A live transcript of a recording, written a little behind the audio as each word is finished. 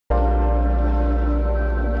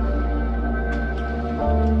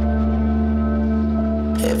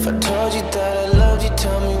Me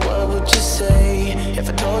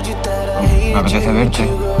apetece verte. Me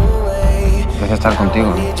apetece estar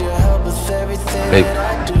contigo. Babe.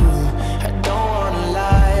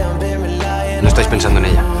 No estáis pensando en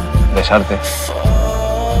ella. Besarte.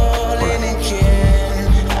 Hola.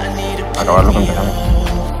 Acabar lo que empezamos.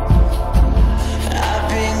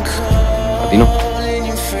 ¿A ti no?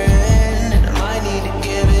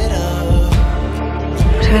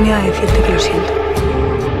 Pues he venido a decirte que lo siento.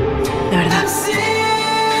 De verdad.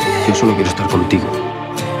 Yo solo quiero estar contigo.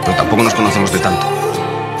 Pero tampoco nos conocemos de tanto.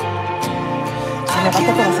 Me parte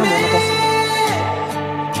el corazón, me apetece.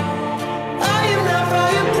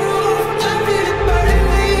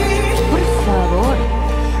 Por favor.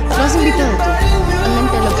 Lo has invitado tú.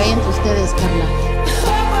 Realmente lo que hay entre ustedes, Carla.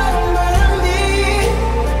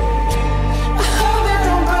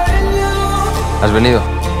 ¿Has venido?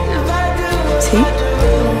 ¿Sí?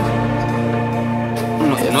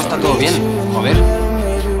 No está todo bien. A ver.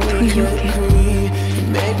 ¿Tú y yo qué?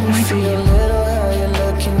 No hay tú y yo.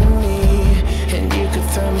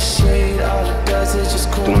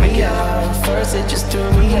 Tú no me quieres.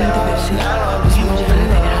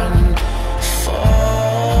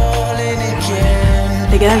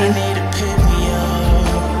 ¿Te queda bien?